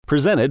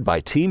Presented by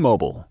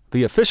T-Mobile,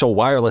 the official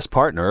wireless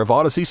partner of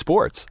Odyssey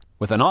Sports.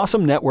 With an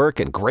awesome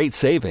network and great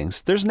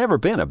savings, there's never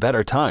been a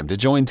better time to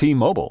join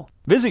T-Mobile.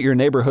 Visit your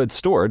neighborhood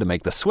store to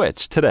make the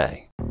switch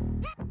today.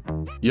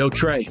 Yo,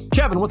 Trey.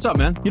 Kevin, what's up,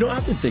 man? You know,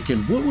 I've been thinking,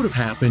 what would have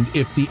happened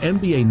if the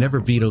NBA never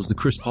vetoes the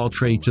Chris Paul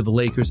trade to the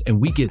Lakers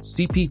and we get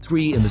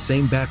CP3 in the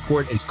same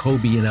backcourt as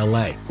Kobe in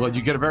LA? Well,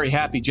 you get a very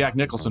happy Jack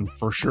Nicholson,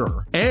 for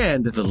sure.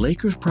 And the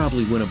Lakers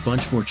probably win a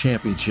bunch more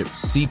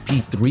championships.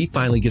 CP3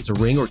 finally gets a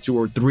ring or two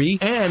or three,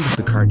 and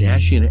the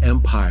Kardashian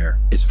empire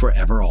is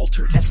forever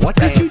altered. What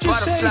did you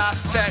just say?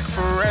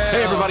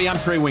 Hey, everybody, I'm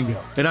Trey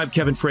Wingo. And I'm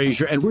Kevin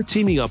Frazier, and we're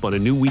teaming up on a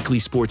new weekly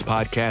sports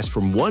podcast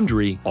from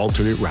Wondery,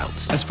 Alternate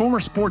Routes. As former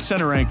Sports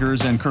Center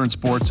anchors and current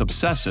sports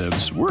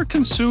obsessives, we're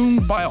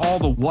consumed by all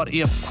the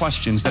what-if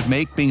questions that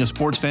make being a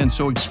sports fan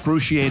so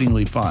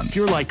excruciatingly fun. If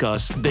you're like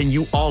us, then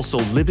you also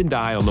live and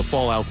die on the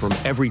fallout from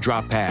every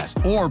drop pass.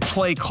 Or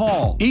play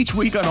call. Each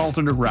week on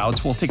Alternate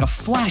Routes, we'll take a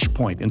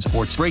flashpoint in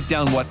sports, break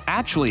down what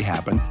actually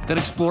happened, then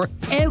explore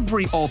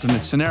every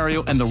alternate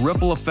scenario and the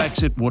ripple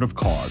effects it would have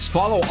caused.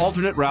 Follow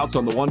Alternate Routes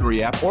on the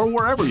Wondery app or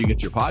wherever you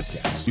get your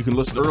podcasts. You can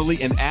listen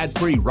early and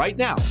ad-free right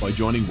now by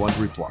joining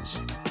Wondery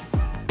Plus.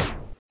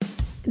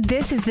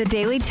 This is the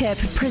Daily Tip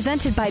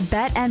presented by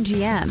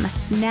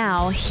BetMGM.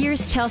 Now,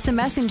 here's Chelsea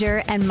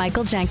Messenger and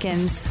Michael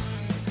Jenkins.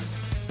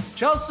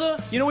 Chelsea,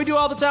 you know we do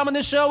all the time on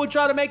this show. We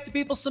try to make the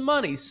people some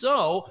money.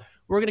 So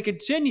we're going to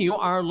continue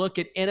our look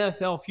at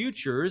NFL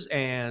futures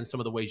and some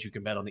of the ways you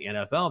can bet on the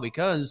NFL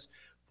because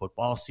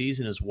football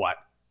season is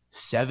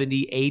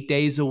 78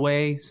 days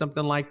away,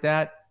 something like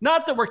that.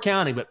 Not that we're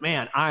counting, but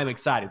man, I'm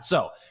excited.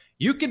 So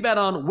you can bet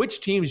on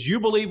which teams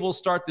you believe will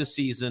start this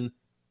season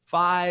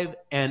 5-0.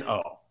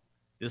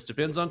 This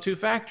depends on two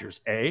factors.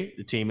 A,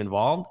 the team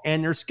involved,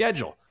 and their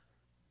schedule.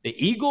 The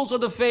Eagles are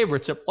the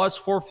favorites at plus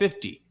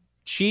 450.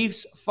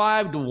 Chiefs,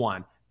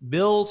 5-1.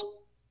 Bills,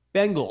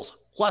 Bengals,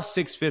 plus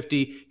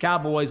 650.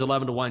 Cowboys,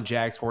 11-1.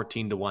 Jags,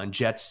 14-1.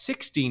 Jets,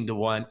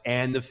 16-1.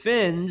 And the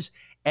Fins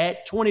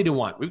at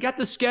 20-1. We've got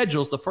the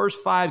schedules, the first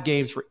 5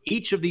 games for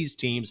each of these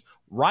teams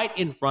right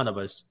in front of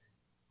us.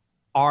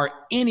 Are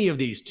any of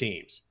these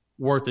teams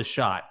worth a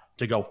shot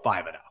to go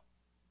 5-0?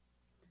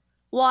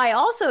 Well, I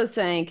also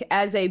think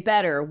as a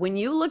bettor, when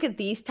you look at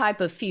these type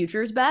of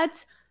futures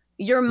bets,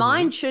 your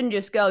mind shouldn't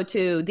just go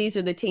to these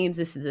are the teams,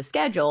 this is the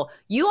schedule.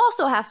 You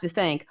also have to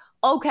think,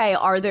 okay,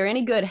 are there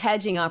any good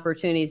hedging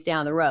opportunities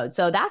down the road?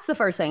 So that's the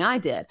first thing I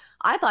did.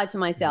 I thought to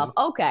myself,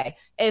 okay,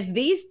 if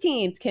these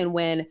teams can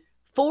win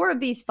 4 of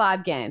these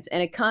 5 games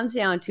and it comes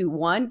down to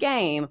one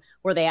game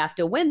where they have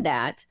to win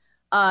that,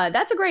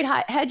 that's a great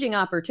hedging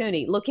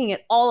opportunity looking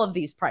at all of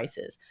these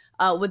prices,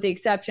 with the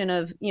exception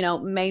of,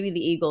 maybe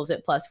the Eagles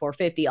at plus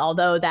 450,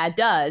 although that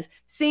does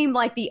seem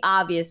like the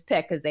obvious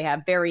pick because they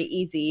have very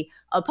easy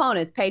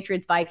opponents,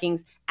 Patriots,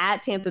 Vikings,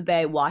 at Tampa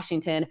Bay,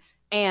 Washington,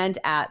 and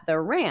at the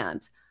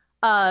Rams.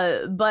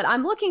 But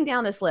I'm looking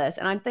down this list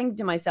and I'm thinking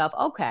to myself,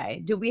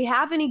 okay, do we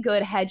have any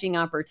good hedging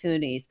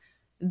opportunities?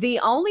 The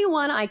only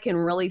one I can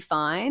really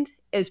find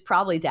is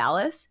probably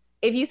Dallas.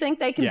 If you think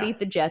they can beat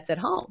the Jets at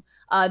home.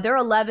 They're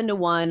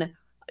 11-1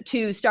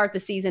 to start the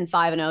season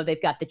 5-0.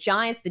 They've got the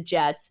Giants, the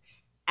Jets,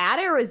 at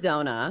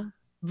Arizona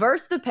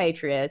versus the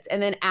Patriots,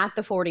 and then at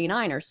the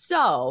 49ers.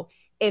 So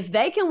if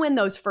they can win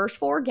those first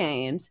 4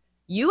 games,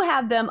 you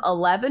have them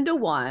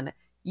 11-1.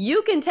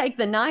 You can take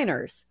the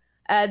Niners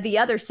the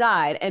other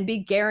side and be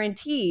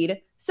guaranteed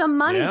some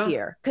money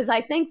here, because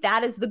I think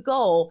that is the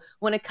goal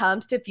when it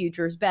comes to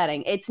futures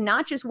betting. It's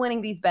not just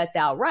winning these bets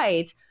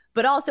outright,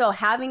 but also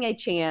having a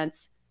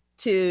chance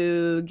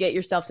to get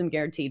yourself some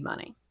guaranteed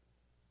money.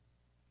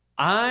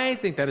 I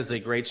think that is a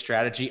great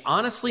strategy.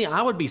 Honestly,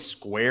 I would be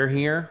square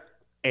here,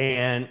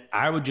 and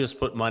I would just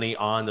put money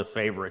on the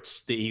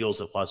favorites, the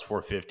Eagles at plus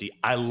 450.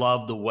 I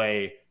love the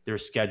way their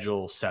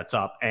schedule sets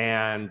up,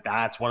 and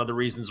that's one of the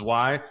reasons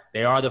why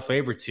they are the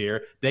favorites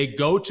here. They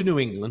go to New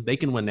England. They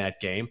can win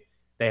that game.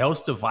 They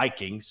host the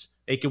Vikings.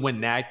 They can win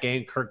that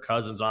game. Kirk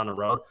Cousins on the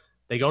road.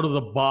 They go to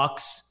the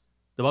Bucs.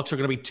 The Bucs are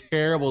going to be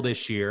terrible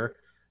this year.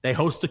 They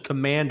host the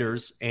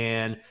Commanders,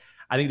 and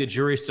I think the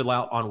jury's still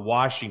out on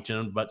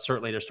Washington, but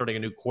certainly they're starting a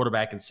new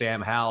quarterback in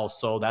Sam Howell,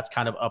 so that's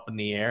kind of up in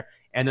the air.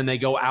 And then they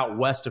go out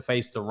west to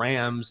face the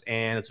Rams,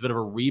 and it's a bit of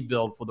a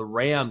rebuild for the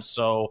Rams.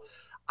 So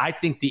I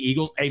think the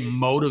Eagles, a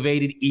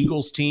motivated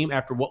Eagles team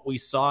after what we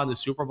saw in the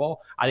Super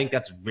Bowl, I think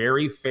that's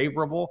very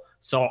favorable.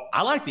 So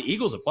I like the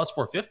Eagles at plus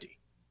 450.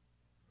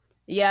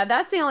 Yeah,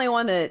 that's the only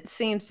one that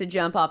seems to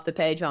jump off the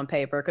page on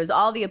paper because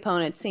all the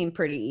opponents seem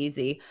pretty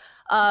easy.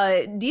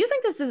 Do you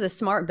think this is a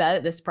smart bet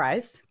at this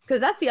price? Because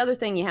that's the other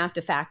thing you have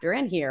to factor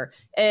in here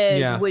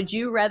is would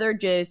you rather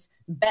just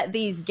bet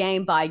these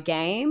game by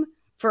game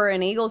for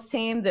an Eagles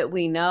team that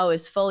we know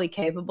is fully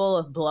capable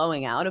of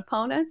blowing out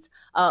opponents?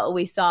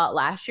 We saw it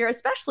last year,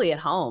 especially at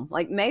home,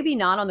 like maybe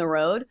not on the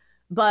road,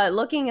 but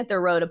looking at their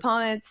road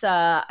opponents,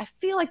 I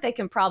feel like they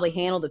can probably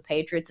handle the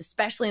Patriots,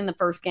 especially in the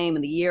first game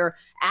of the year.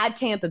 At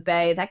Tampa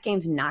Bay, that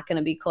game's not going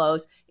to be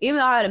close, even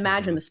though I'd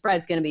imagine the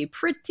spread's going to be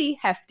pretty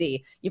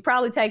hefty. You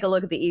probably take a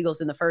look at the Eagles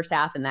in the first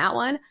half in that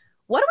one.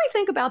 What do we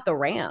think about the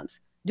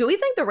Rams? Do we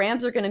think the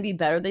Rams are going to be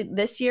better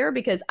this year?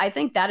 Because I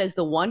think that is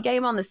the one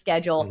game on the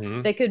schedule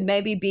that could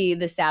maybe be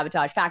the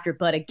sabotage factor.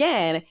 But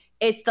again,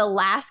 it's the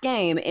last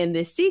game in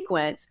this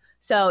sequence.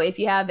 So if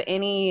you have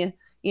any,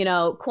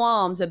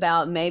 qualms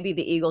about maybe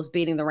the Eagles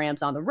beating the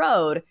Rams on the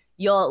road,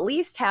 you'll at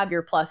least have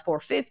your plus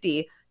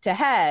 450 to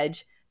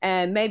hedge.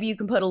 And maybe you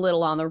can put a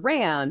little on the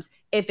Rams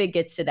if it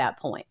gets to that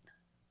point.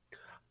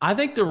 I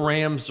think the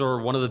Rams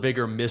are one of the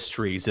bigger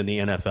mysteries in the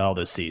NFL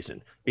this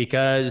season,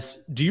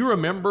 because do you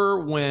remember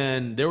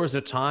when there was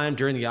a time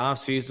during the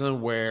offseason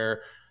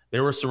where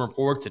there were some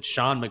reports that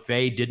Sean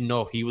McVay didn't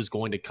know if he was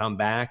going to come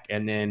back,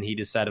 and then he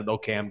decided,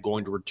 okay, I'm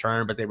going to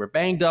return, but they were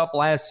banged up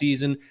last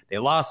season. They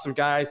lost some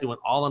guys. They went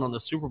all in on the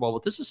Super Bowl,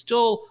 but this is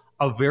still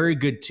a very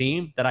good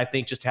team that I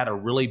think just had a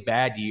really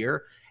bad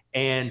year.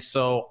 And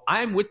so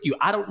I'm with you.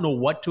 I don't know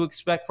what to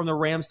expect from the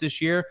Rams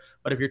this year,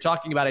 but if you're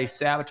talking about a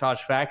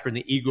sabotage factor in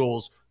the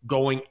Eagles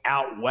going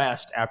out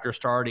west after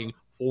starting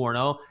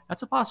 4-0,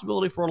 that's a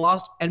possibility for a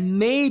loss and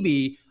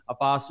maybe a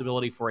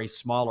possibility for a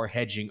smaller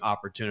hedging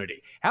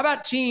opportunity. How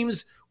about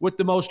teams with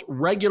the most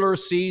regular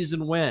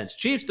season wins?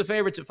 Chiefs, the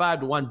favorites at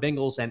 5-1,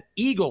 Bengals and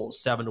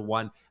Eagles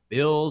 7-1,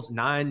 Bills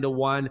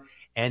 9-1,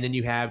 and then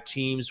you have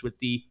teams with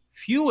the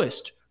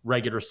fewest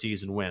regular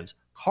season wins.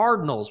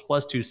 Cardinals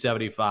plus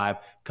 275,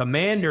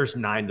 Commanders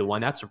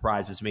 9-1. That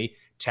surprises me.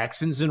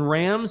 Texans and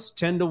Rams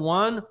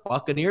 10-1,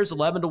 Buccaneers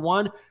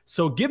 11-1.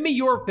 So give me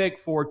your pick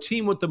for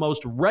team with the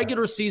most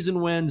regular season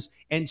wins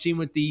and team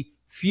with the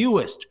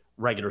fewest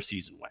regular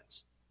season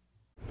wins.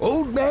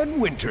 Old Man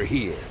Winter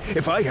here.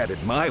 If I had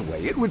it my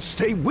way, it would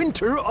stay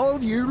winter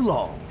all year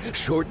long.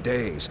 Short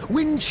days,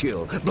 wind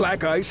chill,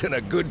 black ice, and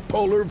a good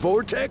polar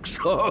vortex.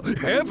 Oh,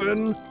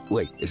 heaven.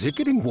 Wait, is it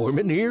getting warm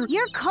in here?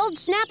 Your cold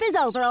snap is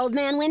over, Old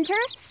Man Winter.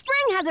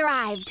 Spring has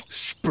arrived.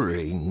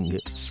 Spring.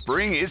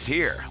 Spring is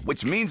here,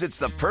 which means it's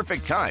the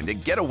perfect time to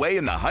get away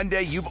in the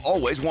Hyundai you've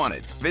always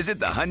wanted. Visit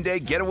the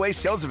Hyundai Getaway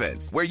Sales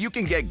Event, where you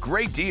can get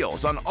great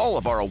deals on all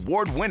of our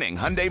award-winning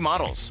Hyundai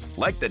models,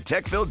 like the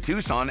tech-filled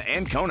Tucson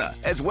and Kona,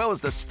 as well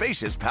as the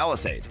spacious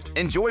Palisade.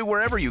 Enjoy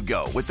wherever you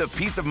go with the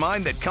peace of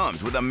mind that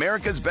comes with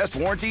America's best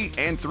warranty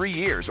and 3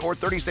 years or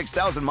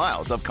 36,000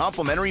 miles of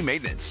complimentary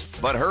maintenance.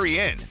 But hurry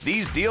in,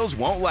 these deals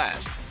won't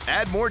last.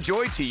 Add more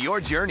joy to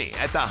your journey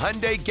at the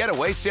Hyundai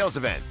Getaway Sales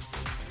Event.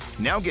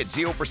 Now get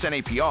 0%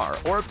 APR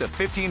or up to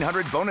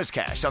 $1,500 bonus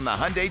cash on the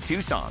Hyundai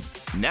Tucson.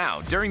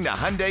 Now, during the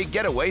Hyundai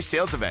Getaway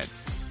Sales Event.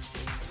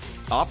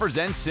 Offers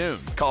end soon.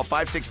 Call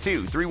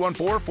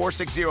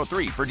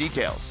 562-314-4603 for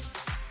details.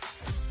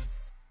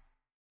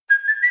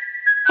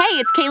 Hey,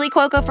 it's Kaylee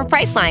Cuoco for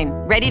Priceline.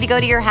 Ready to go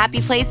to your happy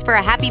place for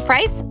a happy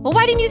price? Well,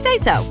 why didn't you say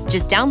so?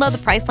 Just download the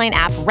Priceline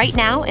app right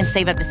now and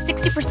save up to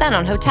 60%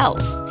 on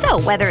hotels.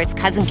 So whether it's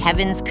Cousin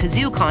Kevin's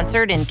Kazoo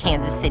Concert in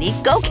Kansas City,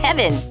 go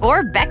Kevin,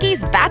 or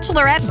Becky's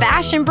Bachelorette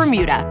Bash in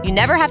Bermuda, you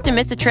never have to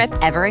miss a trip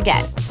ever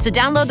again. So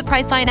download the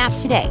Priceline app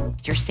today.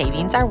 Your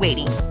savings are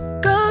waiting.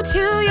 Go to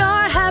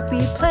your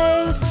happy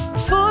place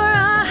for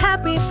a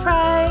happy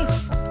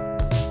price.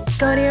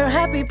 Go to your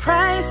happy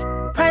price,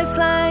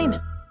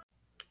 Priceline.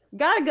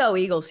 Gotta go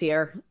Eagles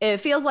here. It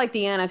feels like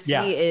the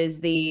NFC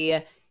is the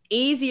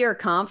easier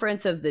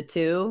conference of the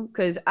two,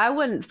 because I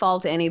wouldn't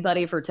fault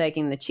anybody for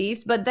taking the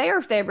Chiefs, but they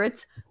are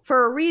favorites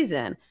for a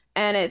reason.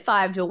 And at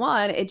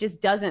 5-1, it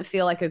just doesn't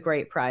feel like a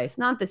great price.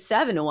 Not the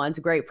 7-1's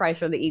a great price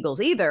for the Eagles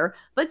either,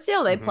 but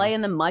still they play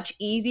in the much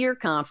easier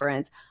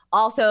conference.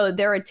 Also,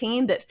 they're a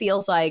team that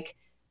feels like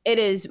it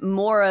is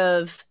more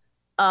of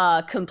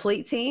a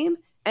complete team,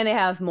 and they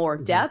have more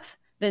depth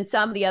than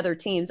some of the other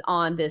teams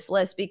on this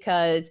list,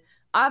 because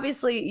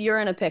obviously you're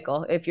in a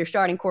pickle if your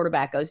starting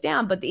quarterback goes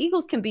down, but the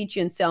Eagles can beat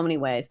you in so many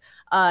ways.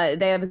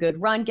 They have a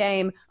good run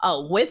game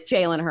with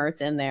Jalen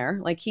Hurts in there.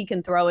 Like, he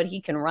can throw it, he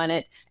can run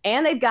it,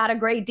 and they've got a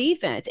great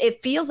defense.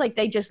 It feels like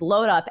they just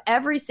load up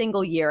every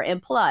single year,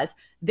 and plus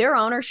their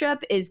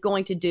ownership is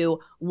going to do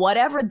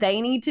whatever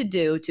they need to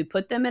do to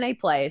put them in a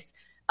place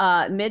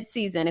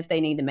mid-season. If they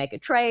need to make a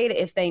trade,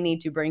 if they need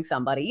to bring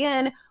somebody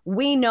in,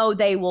 we know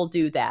they will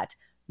do that.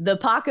 The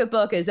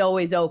pocketbook is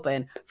always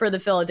open for the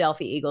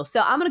Philadelphia Eagles.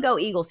 So I'm going to go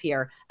Eagles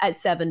here at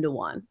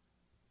 7-1.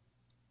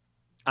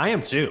 I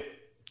am too.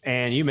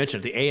 And you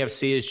mentioned the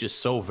AFC is just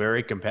so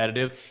very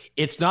competitive.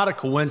 It's not a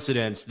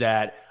coincidence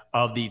that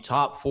of the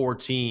top 4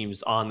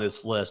 teams on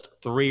this list,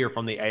 3 are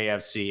from the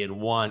AFC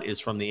and 1 is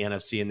from the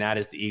NFC, and that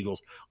is the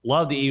Eagles.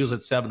 Love the Eagles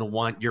at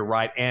 7-1. You're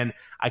right. And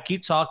I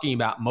keep talking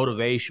about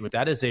motivation, but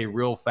that is a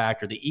real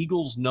factor. The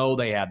Eagles know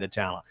they have the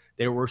talent.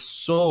 They were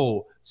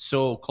so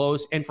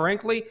close. And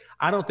frankly,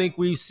 I don't think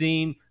we've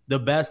seen the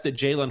best that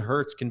Jalen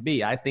Hurts can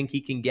be. I think he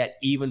can get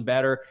even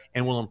better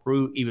and will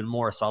improve even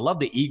more. So I love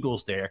the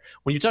Eagles there.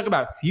 When you talk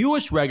about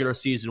fewest regular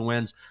season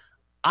wins,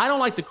 I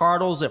don't like the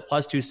Cardinals at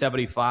plus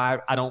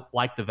 275. I don't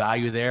like the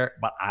value there,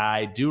 but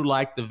I do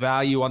like the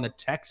value on the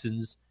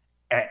Texans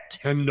at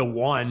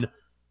 10-1.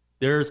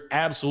 There's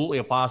absolutely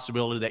a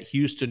possibility that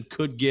Houston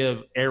could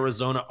give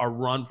Arizona a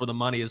run for the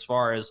money as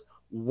far as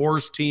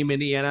worst team in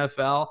the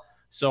NFL.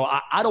 So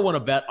I don't want to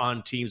bet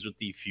on teams with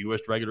the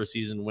fewest regular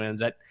season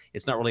wins.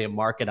 It's not really a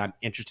market I'm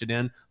interested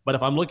in. But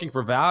if I'm looking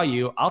for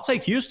value, I'll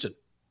take Houston.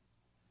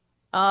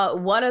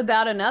 What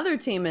about another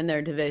team in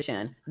their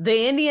division?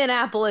 The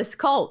Indianapolis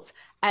Colts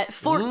at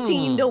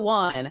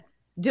 14-1.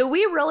 Do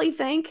we really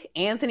think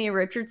Anthony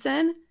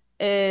Richardson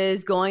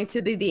is going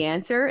to be the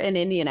answer in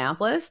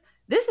Indianapolis?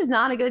 This is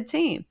not a good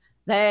team.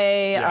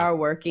 They are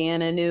working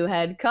in a new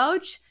head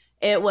coach.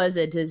 It was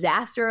a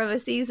disaster of a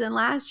season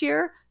last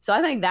year. So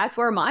I think that's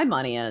where my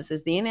money is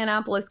the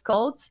Indianapolis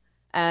Colts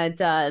at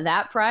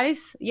that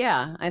price.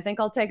 Yeah, I think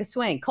I'll take a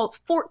swing.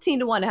 Colts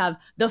 14-1 to have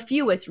the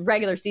fewest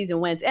regular season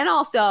wins. And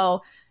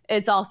also,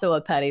 it's also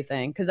a petty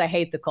thing because I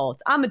hate the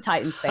Colts. I'm a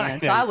Titans fan,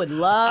 so I would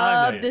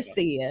love to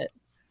see it.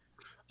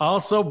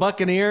 Also,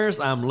 Buccaneers,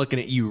 I'm looking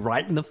at you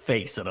right in the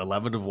face at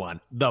 11-1.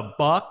 The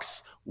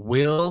Bucs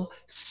will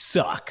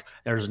suck.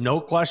 There's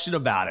no question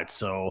about it.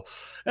 So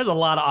there's a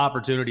lot of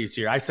opportunities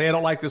here. I say I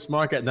don't like this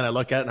market, and then I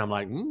look at it and I'm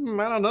like,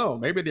 I don't know.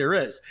 Maybe there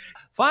is.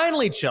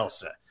 Finally,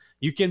 Chelsea,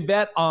 you can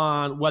bet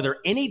on whether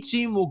any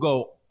team will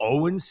go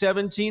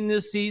 0-17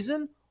 this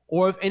season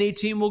or if any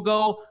team will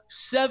go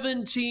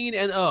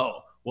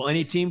 17-0. Will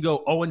any team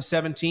go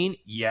 0-17?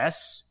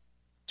 Yes,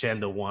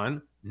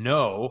 10-1.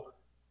 No,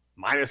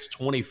 minus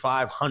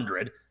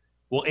 2,500.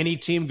 Will any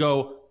team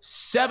go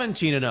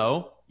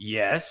 17-0?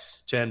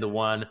 Yes,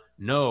 10-1.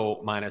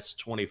 No, minus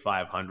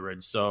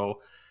 2,500.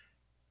 So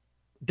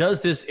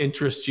does this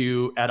interest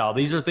you at all?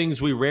 These are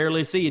things we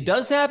rarely see. It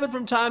does happen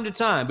from time to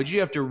time, but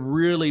you have to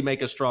really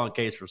make a strong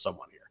case for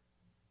someone here.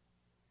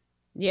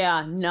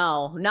 Yeah,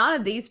 no, not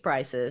at these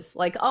prices.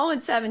 Like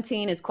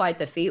 0-17 is quite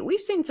the feat. We've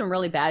seen some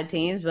really bad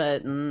teams,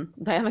 but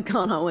they haven't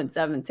gone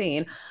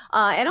 0-17.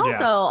 And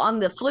also on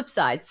the flip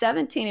side,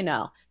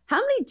 17-0. How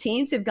many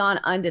teams have gone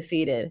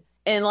undefeated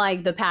in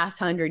like the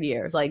past 100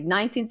 years? Like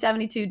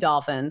 1972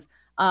 Dolphins.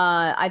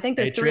 I think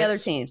there's Patriots. 3 other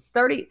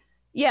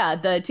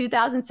teams. The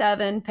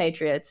 2007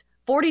 Patriots,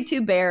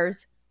 42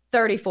 Bears,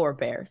 34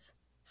 Bears.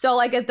 So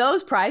like at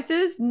those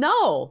prices,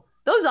 no,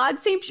 those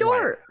odds seem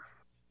short. Right.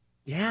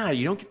 Yeah,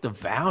 you don't get the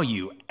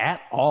value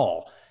at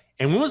all.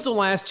 And when was the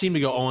last team to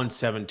go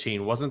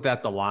 0-17? Wasn't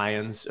that the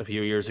Lions a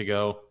few years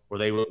ago where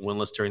they were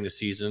winless during the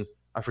season?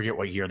 I forget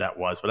what year that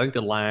was, but I think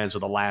the Lions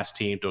were the last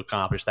team to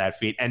accomplish that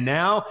feat. And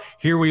now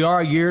here we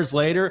are years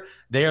later.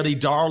 They are the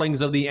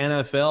darlings of the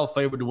NFL,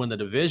 favored to win the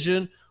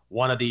division,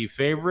 one of the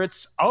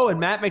favorites. Oh, and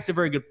Matt makes a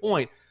very good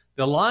point.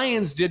 The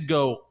Lions did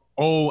go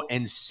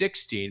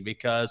 0-16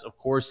 because, of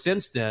course,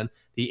 since then,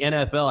 the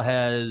NFL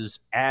has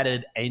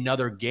added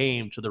another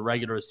game to the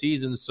regular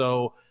season.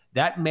 So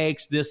that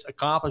makes this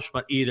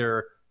accomplishment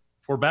either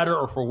for better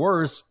or for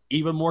worse,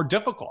 even more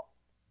difficult.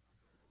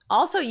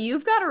 Also,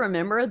 you've got to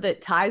remember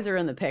that ties are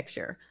in the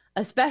picture,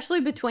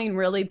 especially between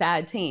really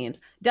bad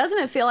teams. Doesn't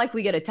it feel like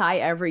we get a tie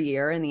every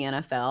year in the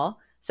NFL?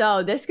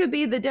 So this could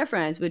be the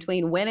difference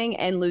between winning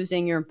and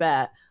losing your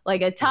bet,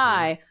 like a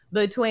tie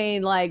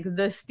between like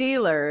the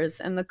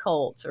Steelers and the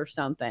Colts or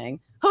something.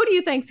 Who do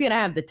you think's going to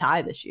have the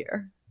tie this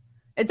year?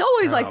 It's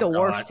always like the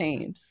worst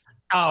teams.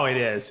 Oh, it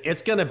is.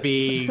 It's going to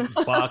be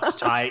Bucks,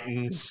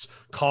 Titans,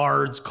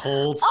 Cards,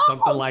 Colts,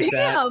 something like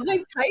that.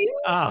 The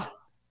Titans?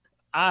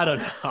 I don't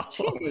know.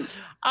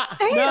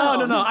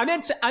 No.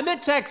 I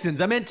meant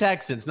Texans. I meant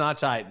Texans, not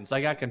Titans.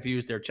 I got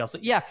confused there, Chelsea.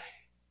 Yeah.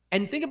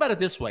 And think about it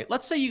this way.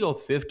 Let's say you go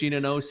 15-0,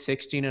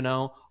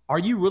 16-0. Are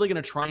you really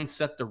going to try and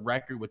set the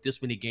record with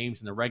this many games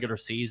in the regular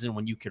season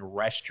when you can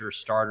rest your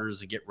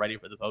starters and get ready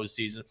for the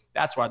postseason?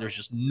 That's why there's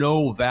just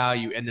no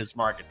value in this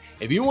market.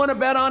 If you want to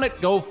bet on it,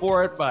 go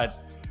for it,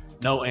 but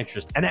no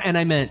interest. And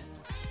I meant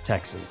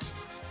Texans.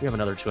 We have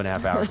another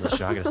 2.5 hours of the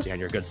show. I got to stay on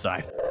your good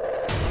side.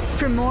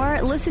 For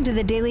more, listen to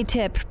the Daily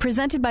Tip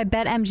presented by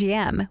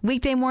BetMGM.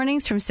 Weekday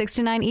mornings from 6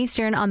 to 9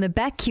 Eastern on the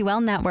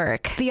BetQL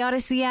network, the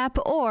Odyssey app,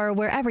 or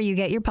wherever you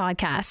get your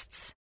podcasts.